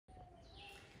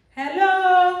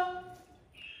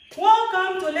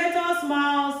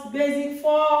Smiles Basic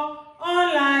 4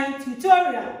 online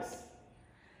tutorials.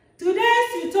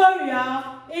 Today's tutorial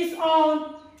is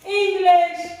on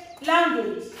English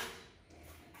language.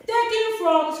 Taken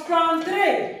from Strand 3,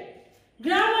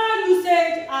 Grammar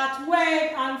Usage at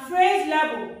Word and Phrase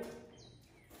Level.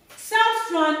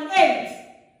 Sub-Strand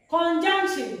 8,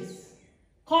 Conjunctions.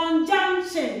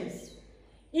 Conjunctions.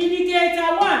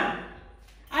 Indicator 1.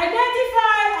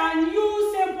 Identify and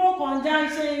use simple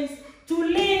conjunctions to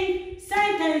link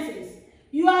sentences.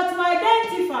 You are to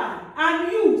identify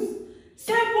and use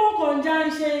simple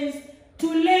conjunctions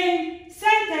to link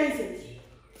sentences.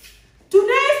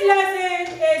 Today's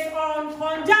lesson is on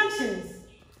conjunctions.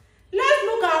 Let's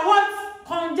look at what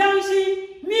conjunction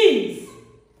means.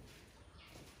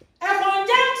 A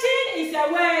conjunction is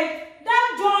a word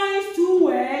that joins two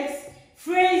words,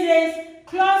 phrases,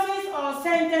 clauses, or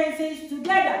sentences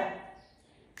together.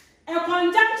 A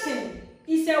conjunction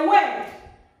is a word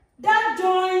that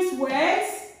joins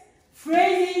words,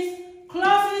 phrases,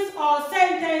 clauses, or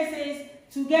sentences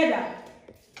together.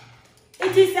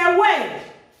 It is a word.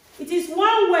 It is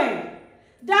one word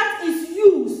that is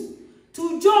used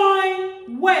to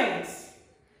join words,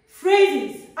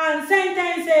 phrases, and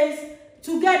sentences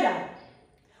together.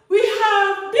 We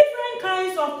have different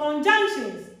kinds of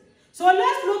conjunctions. So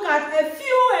let's look at a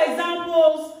few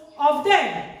examples of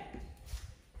them.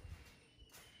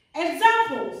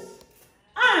 Examples: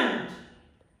 and,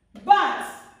 but,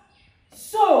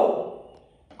 so,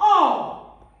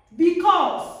 or,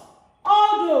 because,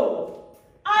 although,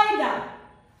 either,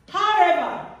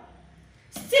 however,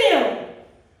 still,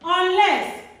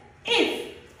 unless,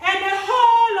 if, and a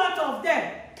whole lot of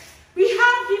them. We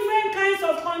have different kinds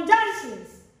of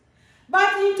conjunctions.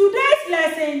 But in today's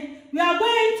lesson, we are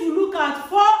going to look at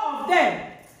 4 of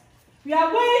them. We are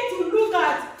going to look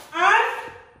at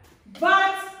and,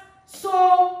 but,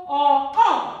 so, or.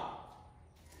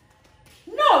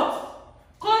 Note,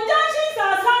 conjunctions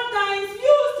are sometimes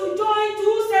used to join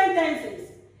two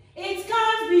sentences. It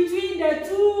comes between the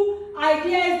two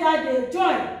ideas that they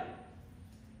join.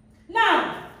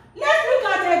 Now, let's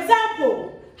look at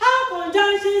example, how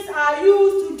conjunctions are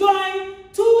used to join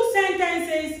two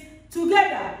sentences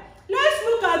together. Let's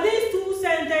look at these two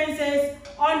sentences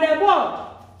on the board.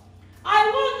 I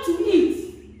want to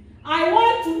eat. I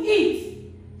want to eat.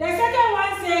 The second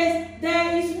one says,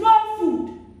 there is no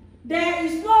food. There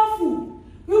is no food.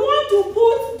 We want to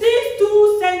put these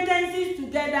two sentences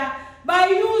together by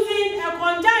using a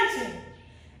conjunction.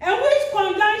 And which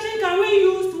conjunction can we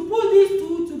use to put these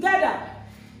two together?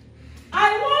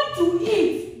 I want to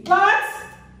eat, but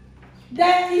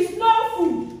there is no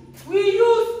food. We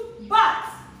use but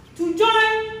to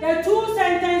join the two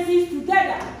sentences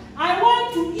together. I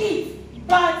want to eat,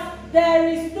 but there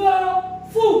is no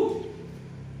food.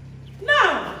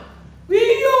 Now, we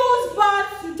use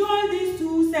but to join these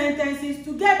two sentences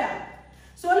together.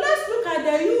 So let's look at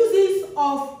the uses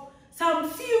of some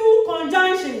few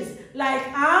conjunctions like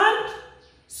and,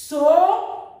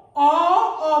 so,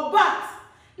 or but.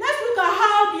 Let's look at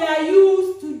how they are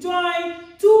used to join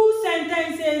two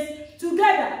sentences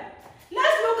together.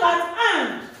 Let's look at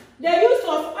and, the use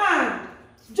of and,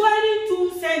 joining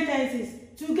two sentences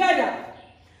together.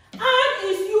 And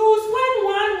is used when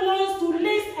one wants to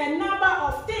list a number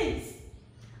of things.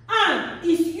 And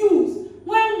is used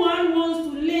when one wants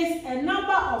to list a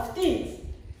number of things.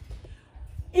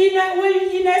 In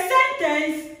a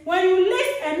sentence, when you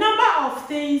list a number of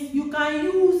things, you can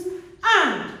use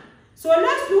and. So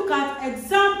let's look at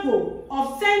example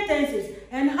of sentences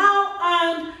and how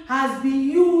and has been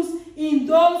used in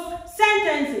those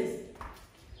sentences.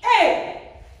 A.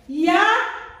 Ya,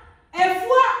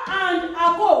 Efua and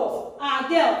Akos are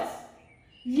girls.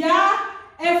 Ya,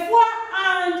 Efua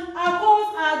and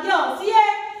Akos are girls.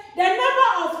 Here, the number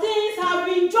of things have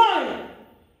been joined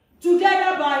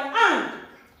together by and.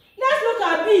 Let's look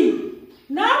at B.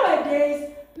 Nowadays,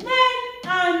 men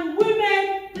and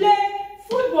women play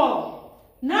football.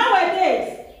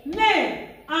 Nowadays, men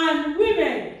and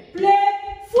women play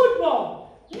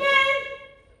football. Men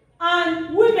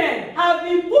and women have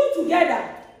been put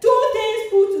together. Two things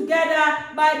put together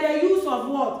by the use of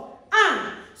what?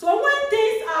 And. So when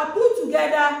things are put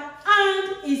together,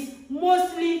 and is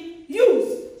mostly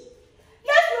used.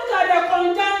 Let's look at the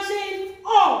conjunction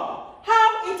or,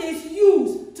 how it is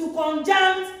used to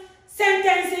conjunct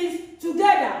sentences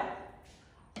together.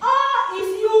 Or is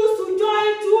used to join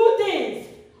two things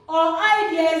or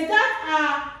ideas that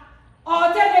are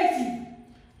alternative.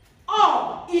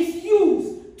 Or is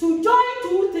used to join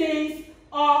two things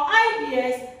or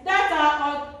ideas that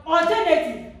are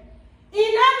alternative.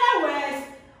 In other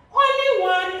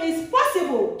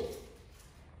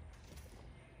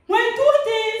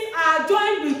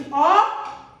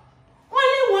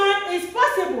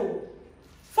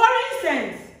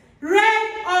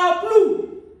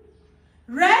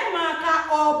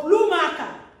or blue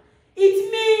marker.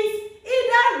 It means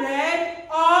either red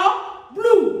or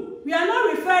blue. We are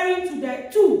not referring to the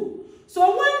two.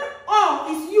 So when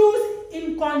or is used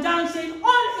in conjunction,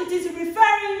 it is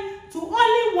referring to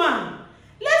only one.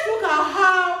 Let's look at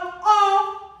how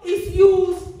or is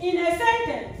used in a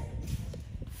sentence.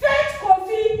 Fetch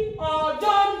Kofi or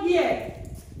John here.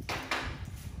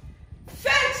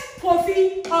 Fetch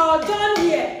Kofi or John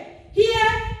here.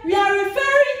 Here we are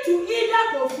referring to either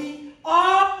Kofi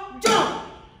or John,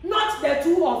 not the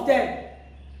two of them.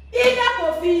 Either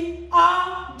Kofi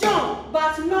or John,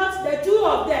 but not the two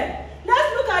of them.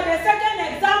 Let's look at the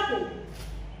second example.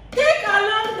 Take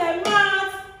along the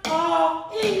math or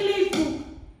English book.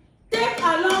 Take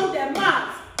along the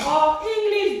math or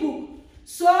English book.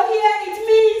 So here it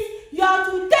means you are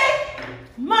to take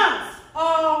math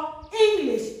or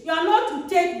English. You are not to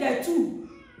take the two.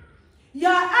 You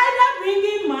are either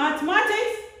bringing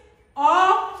mathematics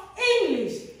or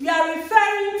English. You are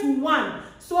referring to one.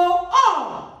 So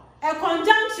or, a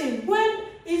conjunction, when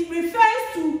it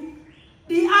refers to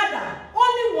the other,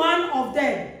 only one of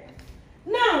them.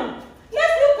 Now,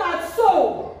 let's look at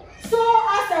so. So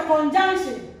as a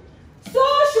conjunction. So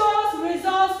shows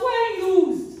results when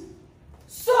used.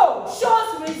 So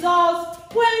shows results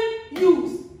when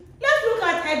used. Let's look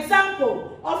at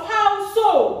example of how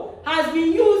so has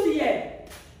been used here.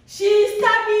 She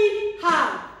studied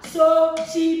hard, so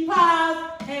she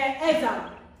passed her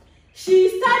exam. She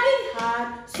studied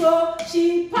hard, so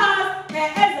she passed her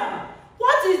exam.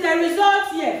 What is the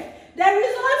result here? The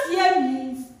result here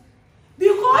means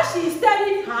because she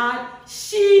studied hard,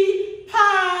 she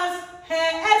passed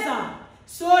her exam.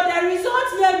 So the result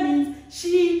here means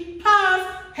she passed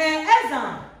her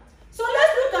exam. So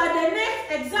let's look at the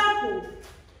next example.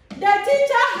 The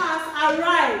teacher has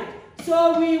arrived,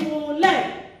 so we will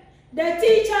learn. The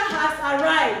teacher has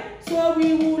arrived, so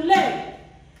we will learn.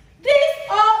 The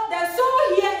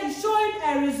so here is showing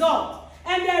a result.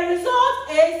 And the result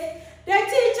is the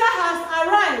teacher has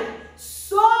arrived,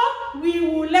 so we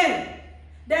will learn.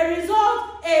 The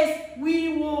result is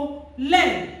we will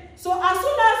learn. So as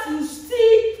soon as you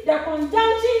see the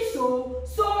conjunction so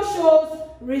shows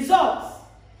results.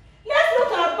 Let's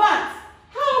look at but.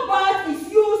 How but is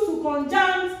used to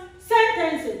conjunct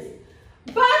sentences.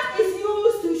 But is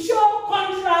used to show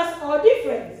contrast or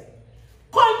difference.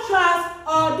 Contrast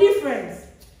or difference.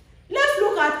 Let's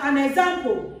look at an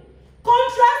example.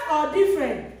 Contrast or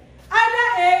different.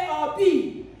 Either A or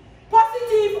B.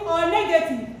 Positive or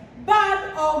negative.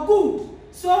 Bad or good.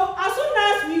 So as soon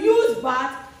as we use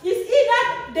but, it's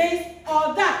either this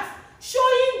or that,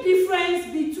 showing difference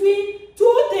between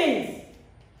two things.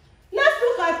 Let's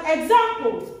look at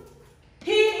examples.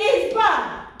 He is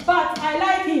bad, but I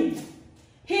like him.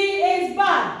 He is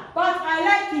bad, but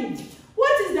I like him.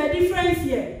 What is the difference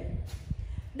here?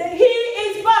 He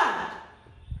is bad,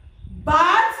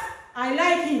 but I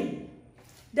like him.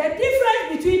 The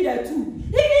difference between the two,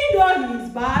 even though he is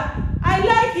bad, I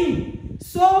like him.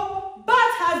 So, but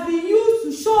has been used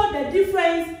to show the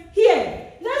difference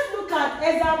here. Let's look at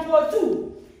example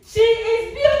 2. She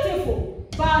is beautiful,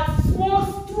 but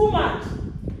smokes too much.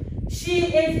 She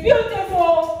is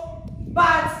beautiful,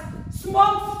 but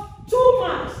smokes too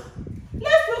much.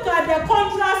 Let's look at the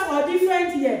contrast or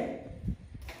difference here.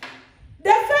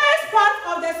 The first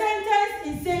part of the sentence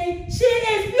is saying she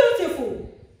is beautiful.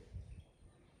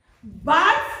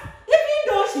 But even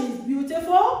though she is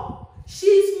beautiful,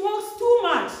 she smokes too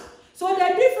much. So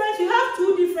the difference, you have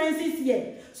two differences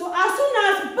here. So as soon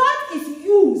as but is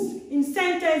used in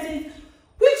sentences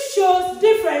which shows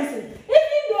differences,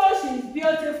 even though she is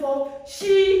beautiful,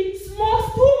 she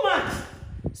smokes too much.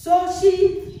 So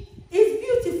she is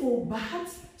beautiful but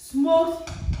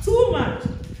smokes too much.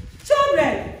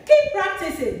 Children, keep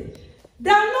practicing.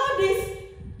 Download this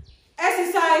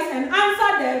exercise and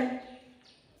answer them.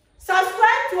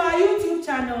 Subscribe to our YouTube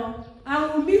channel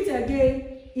and we'll meet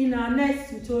again in our next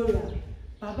tutorial.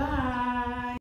 Bye-bye.